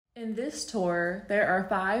In this tour, there are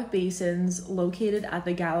 5 basins located at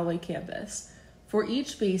the Galloway campus. For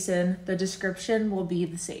each basin, the description will be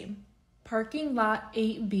the same. Parking Lot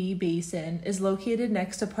 8B Basin is located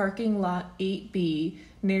next to Parking Lot 8B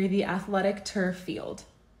near the athletic turf field.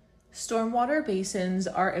 Stormwater basins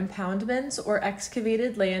are impoundments or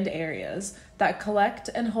excavated land areas that collect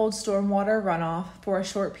and hold stormwater runoff for a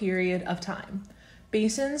short period of time.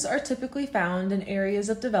 Basins are typically found in areas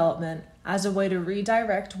of development as a way to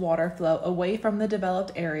redirect water flow away from the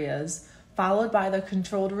developed areas, followed by the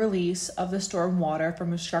controlled release of the stormwater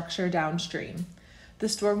from a structure downstream. The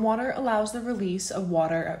stormwater allows the release of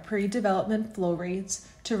water at pre-development flow rates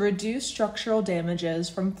to reduce structural damages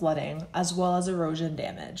from flooding as well as erosion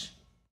damage.